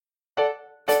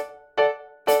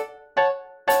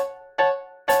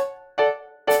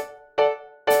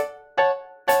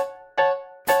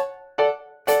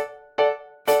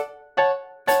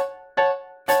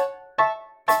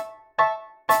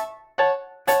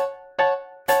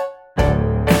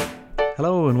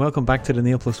Hello and welcome back to the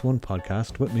Neil Plus One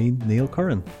podcast with me, Neil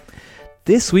Curran.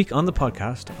 This week on the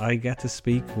podcast, I get to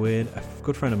speak with a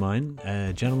good friend of mine,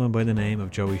 a gentleman by the name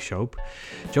of Joey Shope.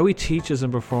 Joey teaches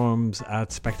and performs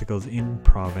at Spectacles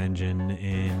Improv Engine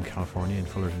in California, in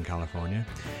Fullerton, California.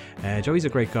 Joey's a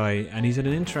great guy, and he's had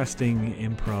an interesting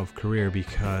improv career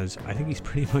because I think he's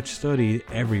pretty much studied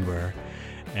everywhere.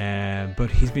 But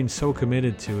he's been so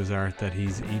committed to his art that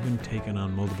he's even taken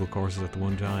on multiple courses at the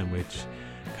one time, which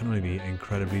can only be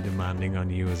incredibly demanding on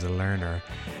you as a learner.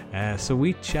 So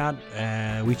we chat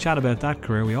about that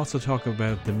career. We also talk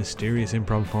about the mysterious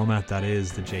improv format that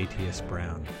is the JTS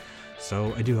Brown.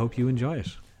 So I do hope you enjoy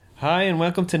it. Hi and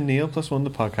welcome to Neil Plus One,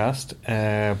 the podcast.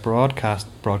 Broadcast.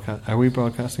 Are we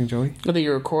broadcasting, Joey? I think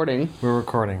you're recording. We're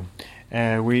recording.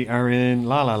 We are in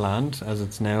La La Land, as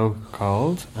it's now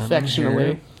called.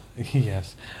 Affectionately.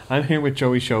 Yes. I'm here with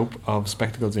Joey Shope of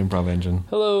Spectacles Improv Engine.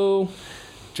 Hello.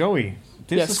 Joey,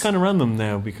 this is kind of random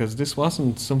now because this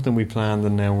wasn't something we planned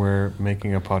and now we're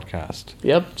making a podcast.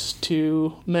 Yep, just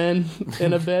two men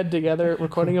in a bed together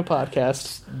recording a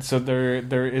podcast. So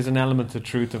there is an element of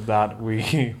truth of that. We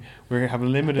have a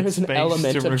limited There's space an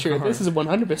element to of record. truth. This is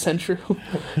 100% true.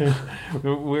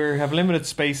 We have limited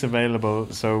space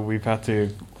available, so we've had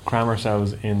to cram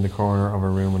ourselves in the corner of a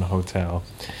room in a hotel.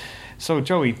 So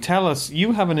Joey, tell us,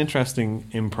 you have an interesting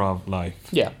improv life.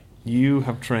 Yeah. You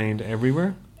have trained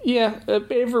everywhere? Yeah,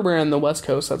 everywhere on the West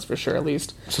Coast, that's for sure, at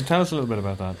least. So tell us a little bit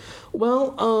about that.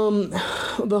 Well,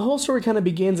 the whole story kind of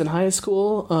begins in high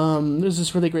school. There's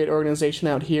this really great organization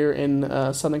out here in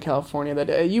Southern California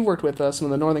that you worked with some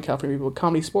of the Northern California people with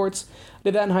Comedy Sports. I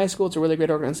did that in high school. It's a really great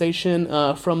organization.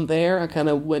 From there, I kind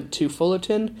of went to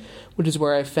Fullerton, which is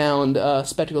where I found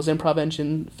Spectacles Improv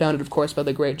Engine, founded, of course, by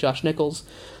the great Josh Nichols.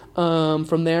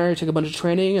 From there, I took a bunch of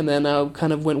training, and then I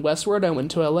kind of went westward. I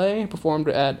went to LA, performed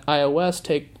at iOS,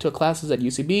 took classes at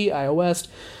UCB, iOS,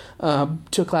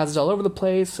 took classes all over the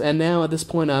place, and now at this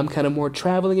point I'm kind of more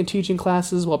traveling and teaching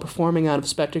classes while performing out of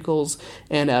Spectacles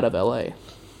and out of LA.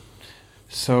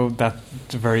 So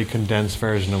that's a very condensed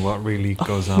version of what really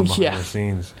goes on behind the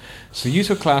scenes. So you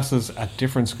took classes at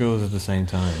different schools at the same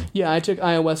time? Yeah, I took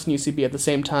iOS and UCB at the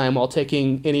same time while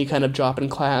taking any kind of drop-in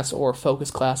class or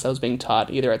focus class I was being taught,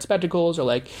 either at Spectacles or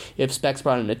like if Specs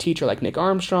brought in a teacher like Nick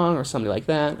Armstrong or somebody like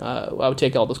that, I would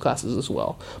take all those classes as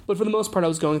well. But for the most part, I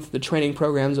was going through the training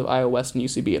programs of iOS and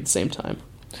UCB at the same time.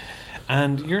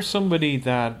 And you're somebody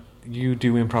that you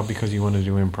do improv because you want to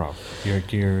do improv.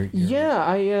 Yeah,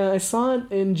 I saw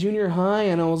it in junior high,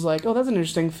 and I was like, oh, that's an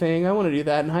interesting thing. I want to do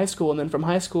that in high school. And then from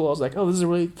high school, I was like, oh, this is a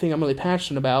really thing I'm really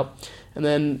passionate about. And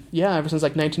then, yeah, ever since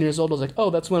like 19 years old, I was like,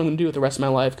 oh, that's what I'm going to do with the rest of my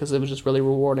life because it was just really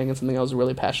rewarding and something I was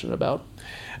really passionate about.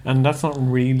 And that's not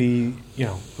really,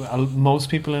 most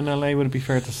people in LA, would it be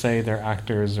fair to say they're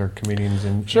actors or comedians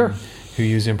who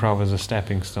use improv as a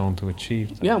stepping stone to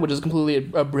achieve that? Yeah, which is completely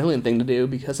a brilliant thing to do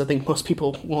because I think most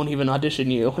people won't even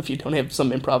audition you if you don't have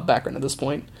some improv background at this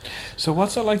point. So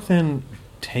what's it like then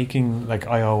taking like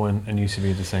IO and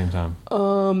UCB at the same time?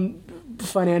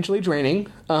 Financially draining.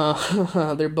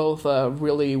 They're both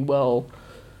really well...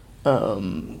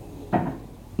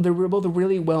 They're both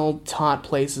really well taught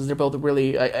places. They're both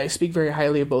really... I speak very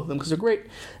highly of both of them because they're great.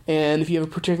 And if you have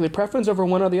a particular preference over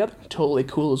one or the other, totally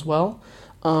cool as well.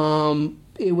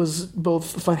 It was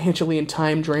both financially and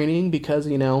time draining because,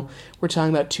 we're talking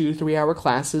about 2-3 hour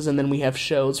classes and then we have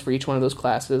shows for each one of those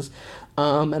classes.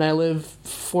 And I live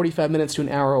 45 minutes to an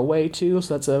hour away too,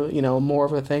 so that's more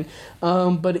of a thing.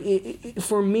 But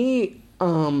for me,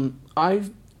 I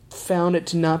found it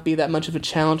to not be that much of a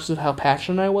challenge because of how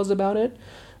passionate I was about it.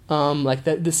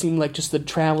 This seemed like just the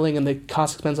traveling and the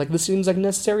cost expense, this seems like a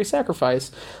necessary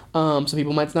sacrifice. So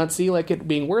people might not see it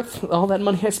being worth all that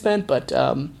money I spent, but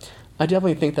I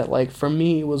definitely think that for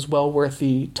me it was well worth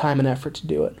the time and effort to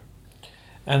do it.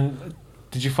 And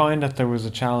did you find that there was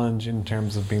a challenge in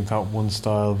terms of being taught one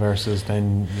style versus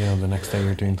then, the next day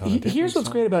you're doing taught a different Here's what's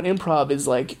style? Great about improv is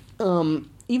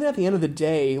even at the end of the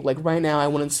day, right now I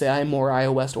wouldn't say I'm more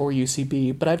iOS or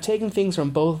UCB, but I've taken things from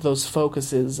both of those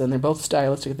focuses, and they're both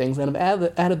stylistic things, and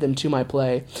I've added them to my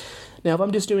play. Now, if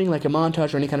I'm just doing a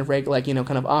montage or any kind of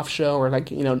kind of off show or a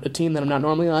team that I'm not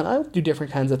normally on, I'll do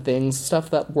different kinds of things, stuff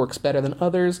that works better than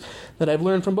others that I've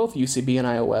learned from both UCB and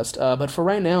iOS. But for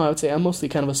right now, I would say I'm mostly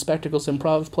kind of a Spectacles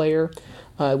improv player,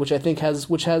 which I think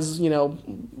which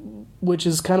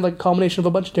is kind of a culmination of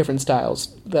a bunch of different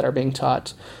styles that are being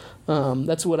taught.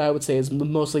 That's what I would say is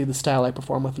mostly the style I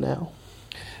perform with now.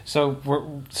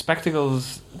 So,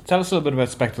 Spectacles. Tell us a little bit about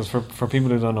Spectacles for people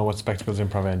who don't know what Spectacles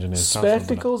Improv Engine is.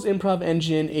 Spectacles Improv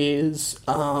Engine is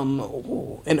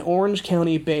an Orange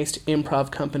County-based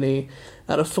improv company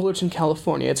out of Fullerton,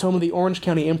 California. It's home of the Orange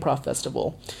County Improv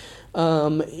Festival.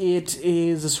 It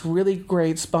is this really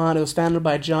great spot. It was founded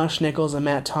by Josh Nichols and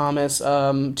Matt Thomas,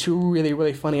 two really,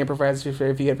 really funny improvisers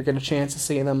if you ever get a chance to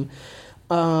see them.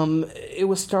 It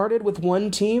was started with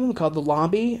one team called The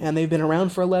Lobby, and they've been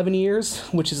around for 11 years,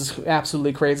 which is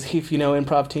absolutely crazy if you know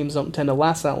improv teams don't tend to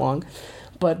last that long.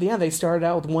 But yeah, they started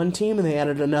out with one team, and they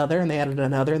added another, and they added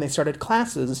another, and they started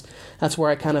classes. That's where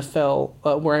I kind of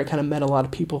where I kind of met a lot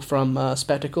of people from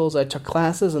Spectacles. I took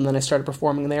classes, and then I started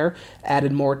performing there,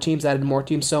 added more teams,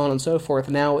 so on and so forth.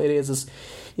 Now it is this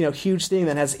huge thing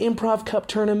that has improv cup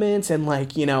tournaments and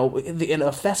in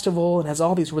a festival, and has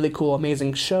all these really cool,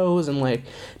 amazing shows and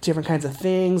different kinds of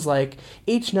things.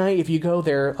 Each night, if you go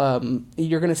there,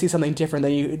 you're going to see something different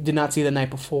that you did not see the night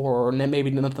before, or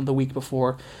maybe not the week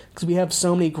before, because we have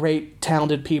so many great,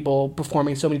 talented people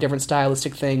performing so many different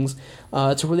stylistic things.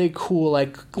 It's a really cool,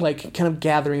 kind of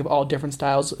gathering of all different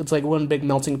styles. It's like one big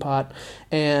melting pot,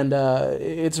 and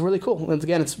it's really cool. And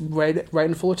again, it's right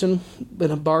in Fullerton,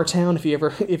 in a bar town. If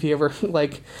you ever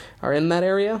are in that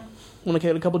area, want to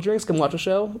get a couple drinks, come watch a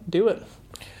show, do it.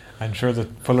 I'm sure the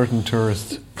Fullerton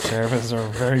Tourist Service are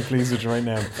very pleased with you right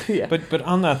now. Yeah. But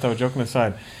on that though, joking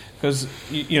aside, because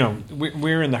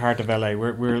we're in the heart of LA.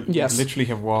 We're yes. literally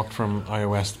have walked from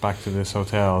iOS back to this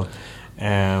hotel.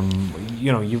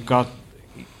 You've got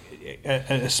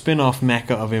a spin-off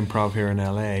mecca of improv here in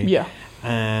LA. Yeah.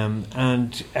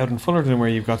 And out in Fullerton, where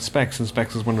you've got Specs, and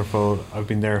Specs is wonderful. I've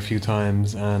been there a few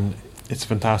times, and it's a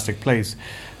fantastic place.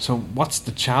 So what's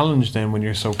the challenge then when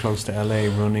you're so close to LA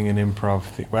running an improv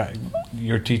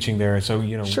you're teaching there, so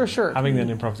Sure. having an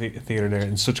improv theater there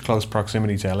in such close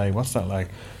proximity to LA, what's that like?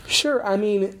 Sure. I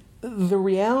mean, the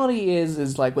reality is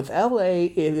with LA,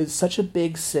 it is such a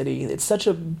big city. It's such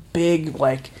a big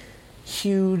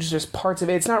huge, there's parts of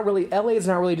it. It's not really, LA is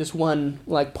not really just one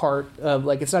part of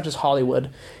it's not just Hollywood.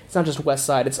 It's not just West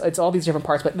Side. It's all these different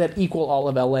parts, but that equal all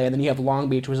of LA. And then you have Long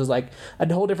Beach, which is a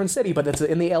whole different city, but it's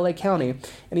in the LA County.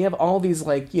 And you have all these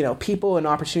people and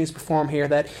opportunities to perform here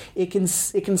that it can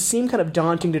seem kind of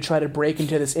daunting to try to break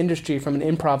into this industry from an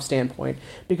improv standpoint,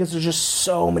 because there's just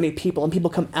so many people, and people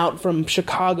come out from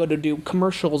Chicago to do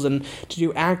commercials and to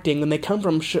do acting, and they come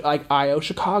from IO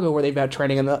Chicago, where they've had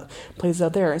training in the places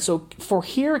out there. And so for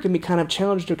here, it can be kind of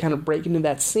challenging to kind of break into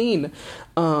that scene.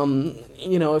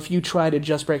 If you try to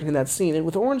just break into that scene. And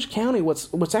with Orange County,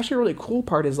 what's actually a really cool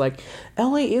part is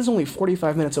LA is only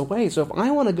 45 minutes away. So if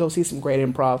I want to go see some great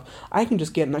improv, I can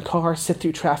just get in a car, sit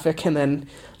through traffic, and then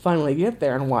finally get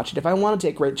there and watch it. If I want to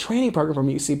take a great training program from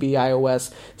UCB,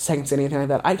 iOS, Second City, anything like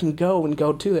that, I can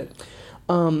go to it.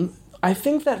 I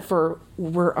think that for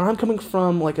where I'm coming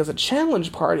from, as a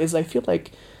challenge part, is I feel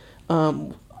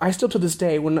I still to this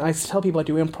day, when I tell people I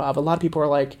do improv, a lot of people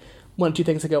are one or two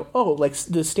things. I go,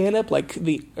 the stand-up,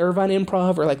 the Irvine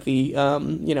Improv, or the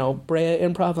Brea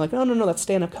Improv. I'm no, that's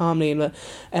stand-up comedy.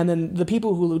 And then the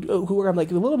people who are a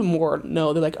little bit more,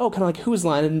 no, they're kind of Who's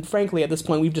Line. And frankly, at this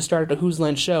point, we've just started a Who's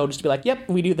Line show just to be yep,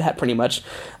 we do that pretty much.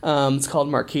 It's called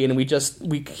Marquee, and we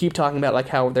keep talking about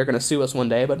how they're going to sue us one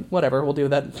day, but whatever, we'll do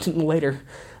that later.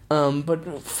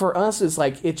 But for us, it's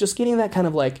it's just getting that kind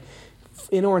of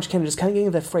in Orange County, just kind of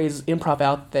getting that phrase improv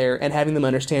out there and having them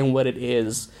understand what it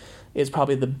is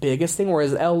probably the biggest thing.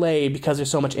 Whereas LA, because there's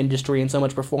so much industry and so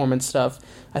much performance stuff,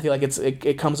 I feel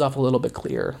it comes off a little bit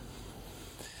clearer.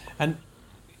 And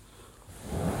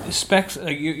Specs,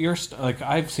 you're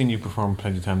I've seen you perform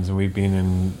plenty of times, and we've been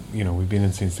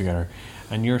in scenes together.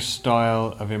 And your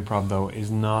style of improv, though,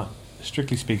 is not,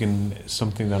 strictly speaking,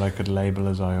 something that I could label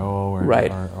as IO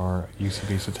or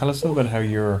UCB. So tell us a little bit how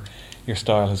your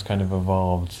style has kind of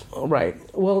evolved. Right.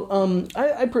 Well,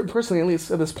 I personally, at least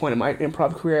at this point in my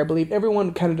improv career, I believe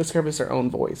everyone kind of discovers their own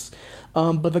voice.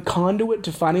 But the conduit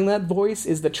to finding that voice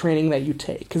is the training that you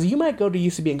take. Because you might go to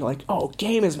UCB and go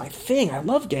game is my thing. I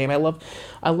love game. I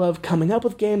love coming up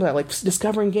with games. I like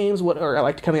discovering games. Or I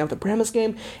like coming up with the premise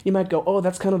game. You might go,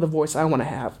 that's kind of the voice I want to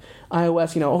have.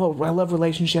 iOS, I love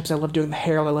relationships. I love doing the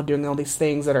hair. I love doing all these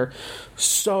things that are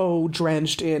so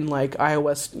drenched in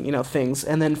iOS, things.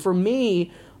 And then for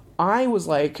me, I was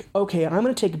okay, I'm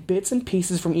going to take bits and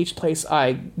pieces from each place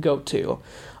I go to.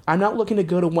 I'm not looking to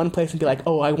go to one place and be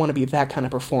I want to be that kind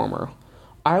of performer.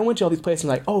 I went to all these places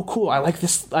and cool, I like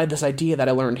this idea that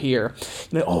I learned here.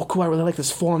 Cool, I really like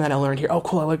this form that I learned here.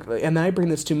 Cool, and then I bring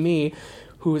this to me,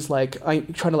 who is I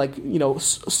try to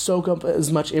soak up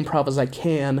as much improv as I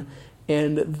can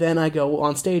and then I go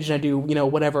on stage and I do,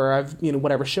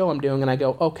 whatever show I'm doing, and I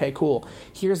go, okay, cool.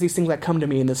 Here's these things that come to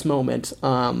me in this moment.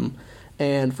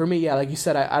 And for me, yeah, like you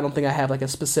said, I don't think I have like a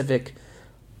specific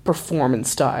performance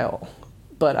style,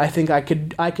 but I think I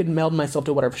could meld myself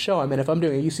to whatever show I'm in. If I'm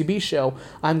doing a UCB show,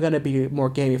 I'm gonna be more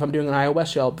gamey. If I'm doing an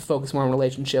iOS show, I'll focus more on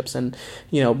relationships, and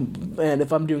and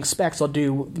if I'm doing specs, I'll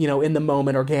do in the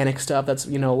moment organic stuff. That's a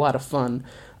lot of fun.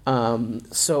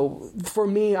 So for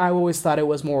me, I always thought it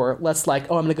was more less like,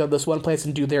 oh, I'm gonna go to this one place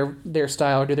and do their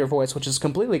style or do their voice, which is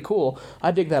completely cool. I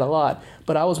dig that a lot.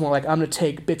 But I was more like, I'm gonna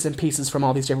take bits and pieces from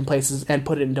all these different places and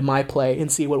put it into my play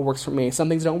and see what works for me. Some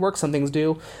things don't work, some things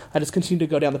do. I just continue to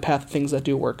go down the path of things that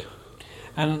do work.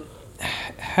 And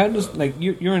how does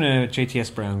you're in a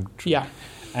JTS Brown? Yeah.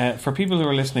 For people who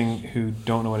are listening who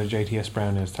don't know what a JTS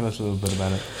Brown is, tell us a little bit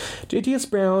about it. JTS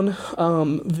Brown,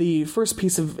 the first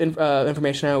piece of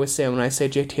information I always say when I say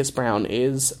JTS Brown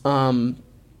is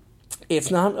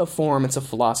it's not a form, it's a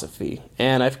philosophy.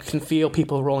 And I can feel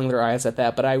people rolling their eyes at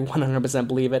that, but I 100%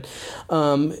 believe it.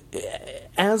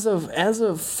 As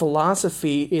a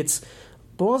philosophy, it's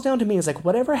boils down to me is like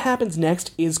whatever happens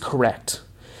next is correct.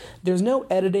 There's no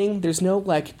editing, there's no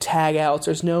tag outs,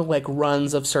 there's no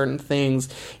runs of certain things.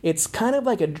 It's kind of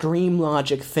like a dream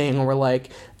logic thing where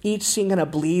each scene kind of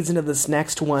bleeds into this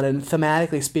next one, and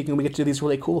thematically speaking, we get to do these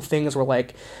really cool things where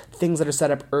things that are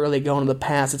set up early go into the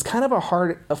past. It's kind of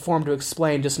a form to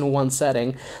explain just in one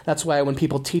setting. That's why when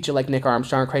people teach it, like Nick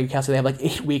Armstrong, Craig Kelsey, they have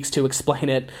 8 weeks to explain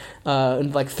it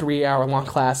in 3-hour-long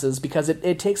classes, because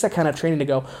it takes that kind of training to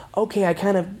go, okay, I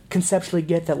kind of conceptually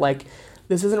get that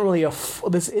this isn't really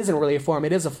a form.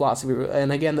 It is a philosophy.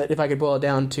 And again, that if I could boil it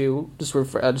down to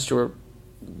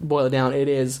boil it down, it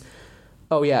is.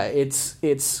 Oh yeah,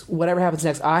 it's whatever happens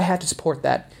next. I have to support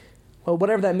that. Well,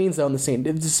 whatever that means though in the scene.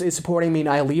 Is supporting mean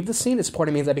I leave the scene? Is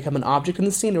supporting means I become an object in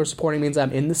the scene? Or supporting means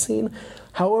I'm in the scene?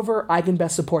 However, I can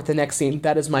best support the next scene.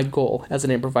 That is my goal as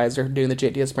an improviser doing the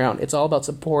JTS Brown. It's all about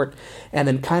support and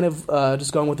then kind of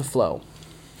just going with the flow.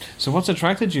 So what's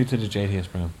attracted you to the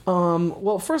JTS Brown?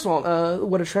 Well, first of all,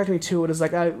 what attracted me to it is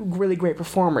really great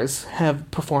performers have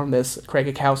performed this. Craig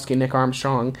Kukowski, Nick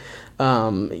Armstrong,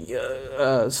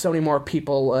 so many more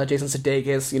people, Jason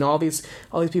Sudeikis, all these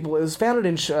people. It was founded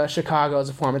in Chicago as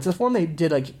a form. It's a form they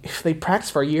did they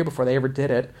practiced for a year before they ever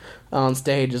did it on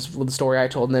stage, is the story I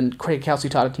told. And then Craig Kukowski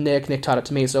taught it to Nick taught it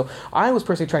to me. So I was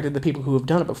personally attracted to the people who have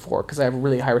done it before because I have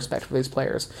really high respect for these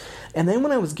players. And then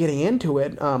when I was getting into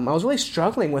it, I was really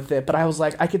struggling with it, but I was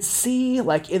I could see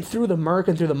it through the murk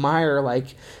and through the mire,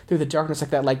 through the darkness,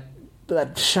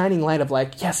 that shining light of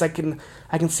yes, I can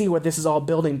see what this is all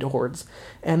building towards.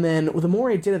 And then the more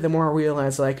I did it, the more I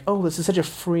realized oh, this is such a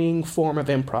freeing form of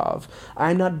improv.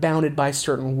 I'm not bounded by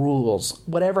certain rules.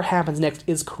 Whatever happens next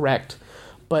is correct.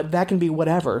 But that can be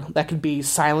whatever. That could be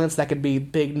silence, that could be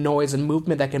big noise and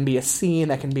movement, that can be a scene,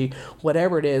 that can be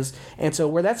whatever it is. And so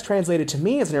where that's translated to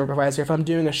me as an improviser, if I'm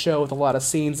doing a show with a lot of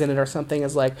scenes in it or something,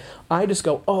 is I just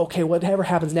go, oh, okay, whatever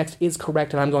happens next is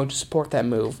correct, and I'm going to support that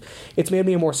move. It's made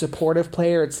me a more supportive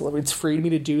player. It's freed me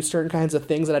to do certain kinds of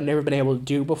things that I've never been able to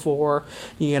do before.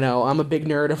 I'm a big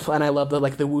nerd, and I love the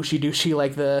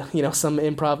whooshy-dooshy, some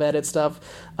improv edit stuff.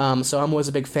 So I'm always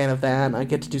a big fan of that. I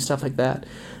get to do stuff like that.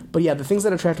 But yeah, the things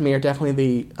that attract me are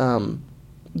definitely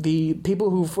the people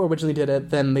who originally did it,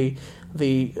 then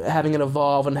the having it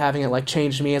evolve and having it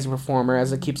change me as a performer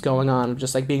as it keeps going on,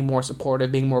 just being more supportive,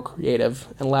 being more creative,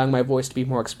 and allowing my voice to be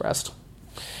more expressed.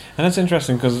 And that's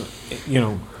interesting because,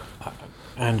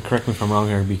 and correct me if I'm wrong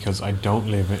here, because I don't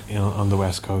live on the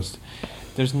West Coast.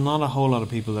 There's not a whole lot of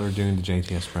people that are doing the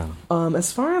JTS Brown.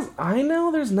 As far as I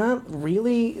know, there's not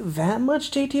really that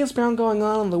much JTS Brown going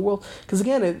on in the world. Because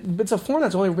again, it's a form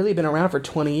that's only really been around for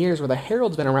 20 years, where the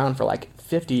Herald's been around for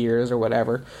 50 years or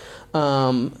whatever.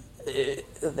 And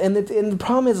the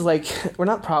problem is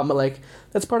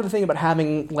that's part of the thing about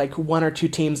having one or two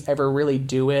teams ever really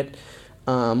do it.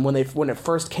 When it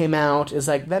first came out, is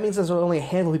that means there's only a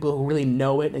handful of people who really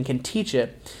know it and can teach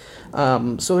it.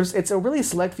 So it's a really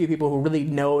select few people who really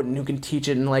know it and who can teach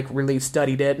it and really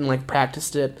studied it and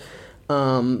practiced it.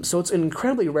 So it's an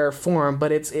incredibly rare form,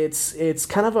 but it's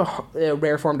kind of a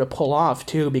rare form to pull off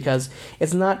too, because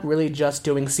it's not really just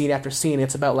doing scene after scene.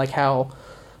 It's about how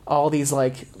all these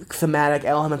thematic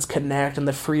elements connect and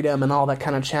the freedom and all that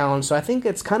kind of challenge. So I think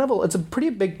it's it's a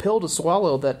pretty big pill to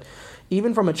swallow. That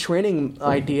even from a training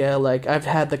idea, I've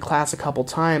had the class a couple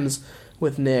times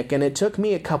with Nick, and it took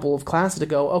me a couple of classes to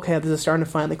go, okay, this is starting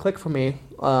to finally click for me.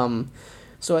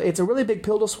 So it's a really big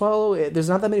pill to swallow. There's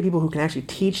not that many people who can actually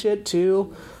teach it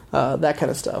too, that kind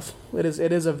of stuff. It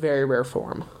is a very rare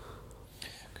form.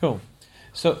 Cool.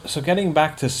 So getting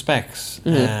back to specs,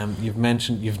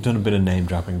 you've done a bit of name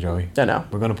dropping, Joey. I know.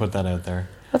 We're going to put that out there.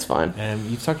 That's fine.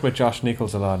 You've talked about Josh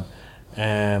Nichols a lot.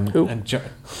 Who? And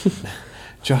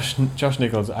Josh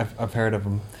Nichols, I've heard of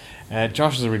him.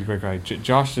 Josh is a really great guy.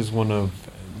 Josh is one of,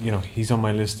 he's on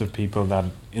my list of people that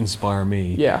inspire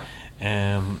me. Yeah.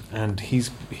 And he's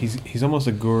almost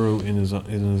a guru in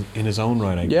his own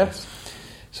right, I guess.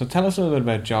 So tell us a little bit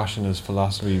about Josh and his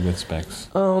philosophy with specs.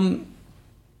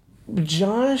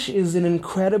 Josh is an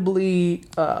incredibly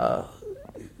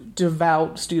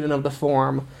devout student of the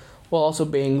form, while also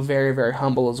being very, very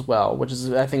humble as well, which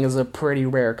I think is a pretty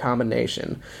rare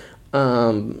combination.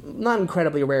 Not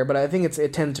incredibly rare, but I think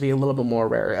it tends to be a little bit more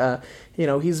rare.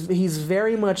 He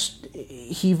very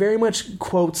much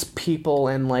quotes people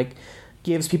and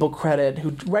gives people credit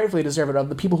who rightfully deserve it, of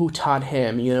the people who taught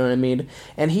him, you know what I mean?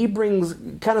 And he brings,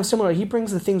 kind of similar, he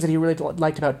brings the things that he really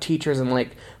liked about teachers and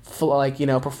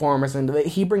performers, and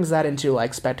he brings that into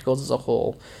spectacles as a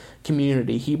whole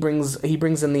community. He brings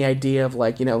in the idea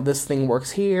of this thing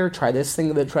works here, try this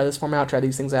form out, try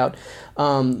these things out.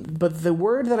 But the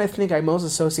word that I think I most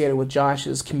associated with Josh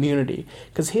is community,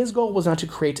 because his goal was not to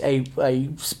create a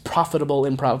profitable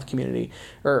improv community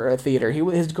or a theater.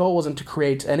 His goal wasn't to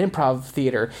create an improv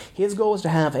theater. His goal was to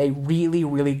have a really,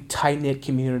 really tight-knit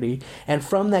community, and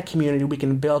from that community we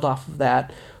can build off of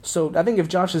that. So I think if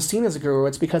Josh is seen as a guru,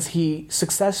 it's because he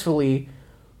successfully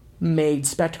made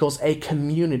Spectacles a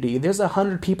community. There's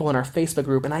 100 people in our Facebook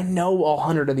group, and I know all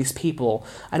 100 of these people.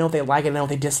 I know what they like, I know what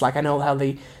they dislike, I know how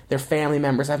they're family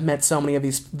members. I've met so many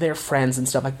of their friends and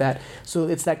stuff like that. So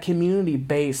it's that community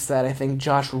base that I think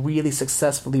Josh really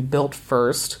successfully built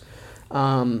first.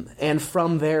 And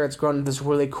from there, it's grown into this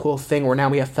really cool thing where now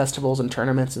we have festivals and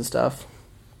tournaments and stuff.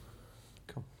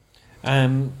 Cool.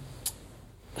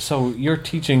 So you're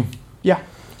teaching... Yeah.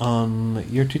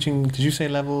 You're teaching, did you say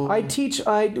level?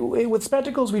 With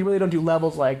Spectacles, we really don't do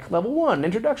levels like level 1,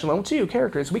 introduction, level 2,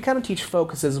 characters. We kind of teach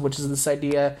focuses, which is this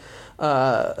idea,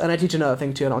 and I teach another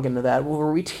thing too, and I'll get into that, where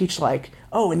we teach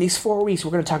in these 4 weeks, we're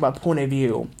going to talk about point of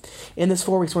view. In this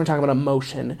 4 weeks, we're going to talk about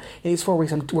emotion. In these 4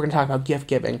 weeks, we're going to talk about gift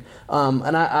giving.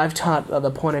 And I've taught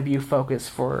the point of view focus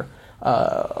for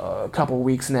a couple of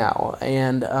weeks now,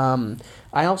 and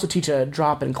I also teach a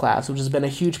drop-in class, which has been a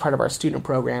huge part of our student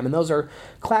program, and those are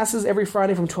classes every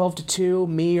Friday from 12 to 2.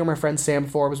 Me or my friend Sam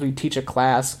Forbes, we teach a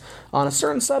class on a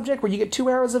certain subject where you get 2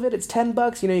 hours of it. It's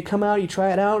 $10. You come out, you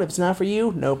try it out. If it's not for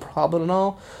you, no problem at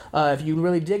all. If you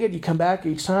really dig it, you come back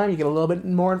each time, you get a little bit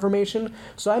more information.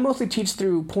 So I mostly teach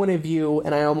through point of view,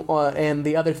 and and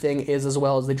the other thing is as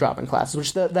well as the drop-in classes,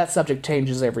 which that subject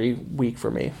changes every week for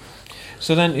me.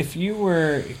 So then if you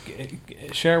were,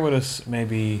 share with us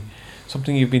maybe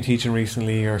something you've been teaching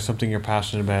recently or something you're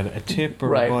passionate about, a tip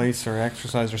or advice or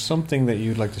exercise or something that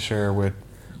you'd like to share with.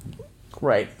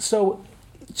 Right. So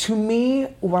to me,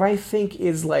 what I think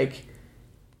is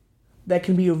that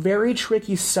can be a very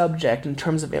tricky subject in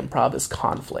terms of improv is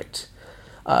conflict,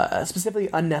 specifically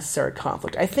unnecessary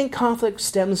conflict. I think conflict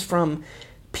stems from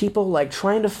people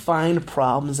trying to find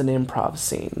problems in improv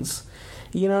scenes.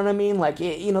 You know what I mean?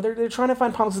 They're trying to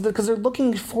find problems because they're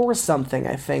looking for something,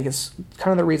 I think, is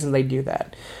kind of the reason they do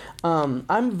that.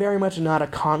 I'm very much not a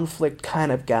conflict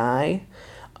kind of guy.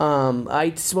 But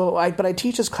I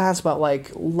teach this class about,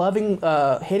 loving,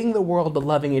 hating the world but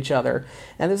loving each other.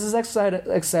 And this is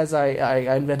exercise I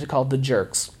invented called the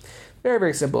Jerks. Very,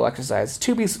 very simple exercise.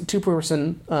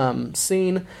 Two-person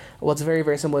scene. What's very,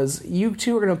 very simple is you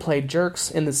two are going to play jerks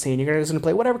in the scene. You're just going to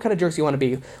play whatever kind of jerks you want to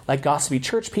be, like gossipy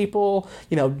church people,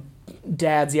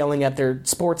 dads yelling at their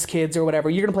sports kids or whatever.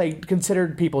 You're going to play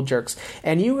considered people jerks.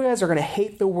 And you guys are going to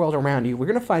hate the world around you. We're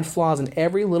going to find flaws in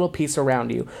every little piece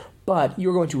around you. But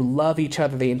you're going to love each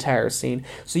other the entire scene.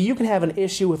 So you can have an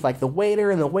issue with the waiter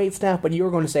and the waitstaff, but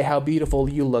you're going to say how beautiful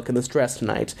you look in this dress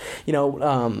tonight.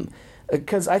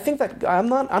 Because I think that I'm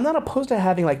not opposed to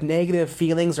having negative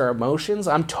feelings or emotions.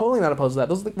 I'm totally not opposed to that.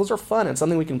 Those are fun and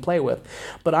something we can play with.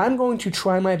 But I'm going to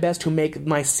try my best to make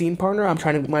my scene partner. I'm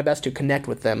trying my best to connect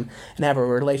with them and have a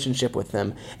relationship with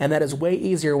them. And that is way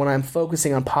easier when I'm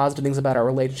focusing on positive things about our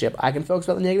relationship. I can focus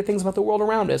about the negative things about the world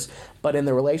around us, but in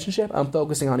the relationship, I'm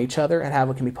focusing on each other and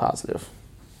how it can be positive.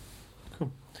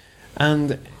 Cool.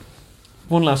 And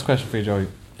one last question for you, Joey.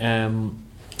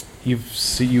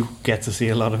 You get to see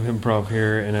a lot of improv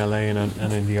here in LA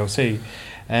and in the OC.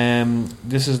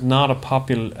 This is not a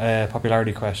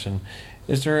popularity question.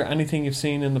 Is there anything you've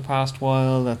seen in the past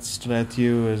while that stood out to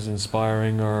you as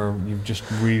inspiring or you've just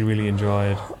really, really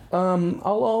enjoyed? I'll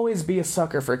always be a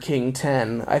sucker for King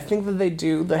 10. I think that they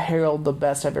do the Herald the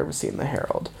best I've ever seen the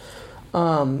Herald.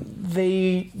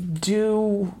 They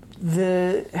do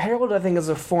the Herald, I think, is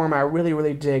a form I really,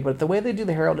 really dig, but the way they do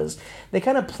the Herald is they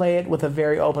kind of play it with a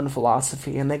very open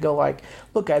philosophy, and they go like,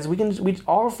 look guys,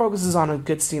 all our focus is on a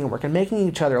good scene work and making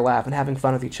each other laugh and having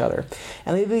fun with each other.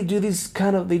 And they do these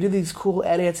cool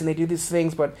edits and they do these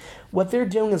things, but what they're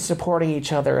doing is supporting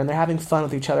each other and they're having fun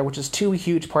with each other, which is two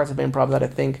huge parts of improv that I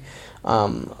think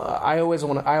I always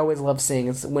love seeing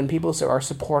is when people are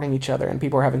supporting each other and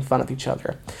people are having fun with each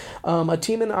other. A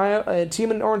team in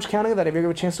Orange County that if you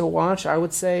have a chance to watch, I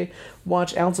would say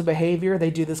watch Ounce of Behavior. They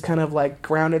do this kind of like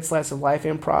grounded slice of life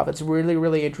improv. It's really,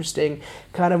 really interesting,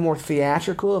 kind of more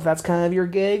theatrical if that's kind of your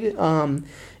gig.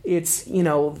 It's,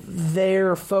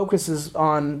 their focus is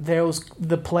on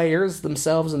the players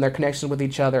themselves and their connection with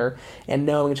each other and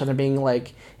knowing each other, being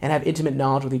like, and have intimate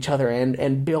knowledge with each other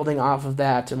and building off of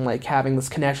that and like having this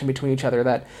connection between each other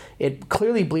that it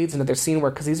clearly bleeds into their scene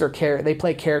work because they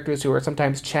play characters who are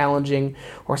sometimes challenging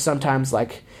or sometimes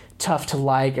like tough to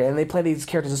like, and they play these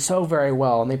characters so very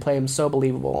well and they play them so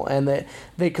believable, and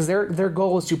because their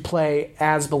goal is to play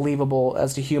as believable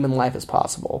as to human life as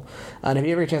possible. And if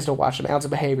you ever get a chance to watch them, Ounce of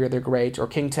Behavior, they're great, or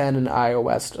King 10 and Iowa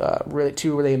West,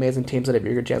 two really amazing teams that if you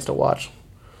get a chance to watch.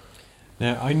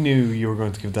 Now, I knew you were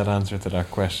going to give that answer to that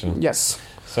question. Yes.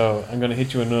 So I'm going to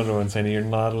hit you another one saying you're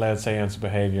not allowed to say Ounce of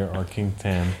Behavior or King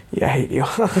 10. Yeah, I hate you.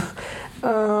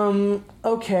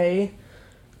 Okay.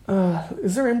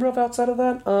 Is there improv outside of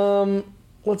that?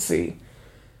 Let's see.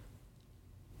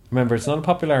 Remember, it's not a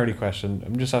popularity question.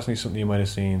 I'm just asking you something you might have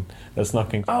seen that's not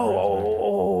King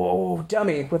 10.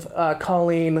 Dummy with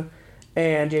Colleen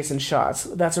and Jason Schatz.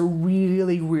 That's a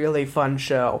really, really fun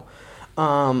show.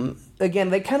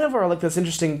 Again, they kind of are like this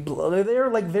interesting.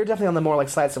 They're definitely on the more like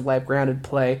slice of life, grounded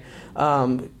play.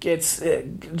 It's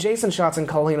Jason Schatz and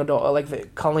Colleen Doyle.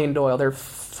 Colleen Doyle, they're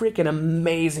freaking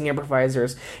amazing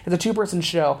improvisers. It's a 2-person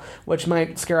show, which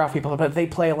might scare off people, but they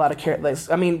play a lot of characters.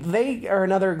 I mean, they are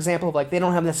another example of like they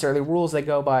don't have necessarily rules they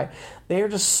go by. They are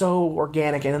just so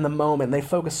organic and in the moment. They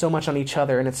focus so much on each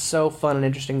other, and it's so fun and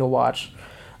interesting to watch.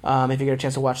 If you get a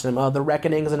chance to watch them. The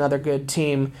Reckoning is another good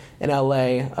team in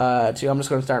LA, too. I'm just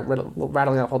going to start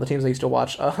rattling off all the teams I used to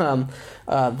watch.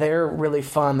 They're really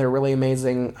fun. They're really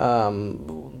amazing.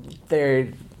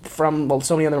 They're from,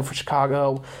 so many of them are from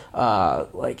Chicago.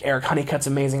 Like Eric Honeycutt's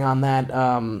amazing on that.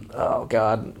 Oh,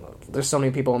 God. There's so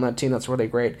many people on that team that's really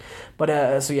great. But,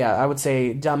 I would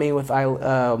say Dummy with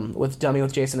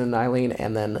Jason and Eileen,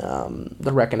 and then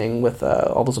The Reckoning with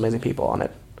all those amazing people on it.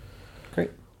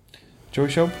 Great. Joey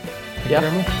Shope, thank you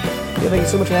very much. Yeah, thank you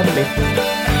so much for having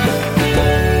me.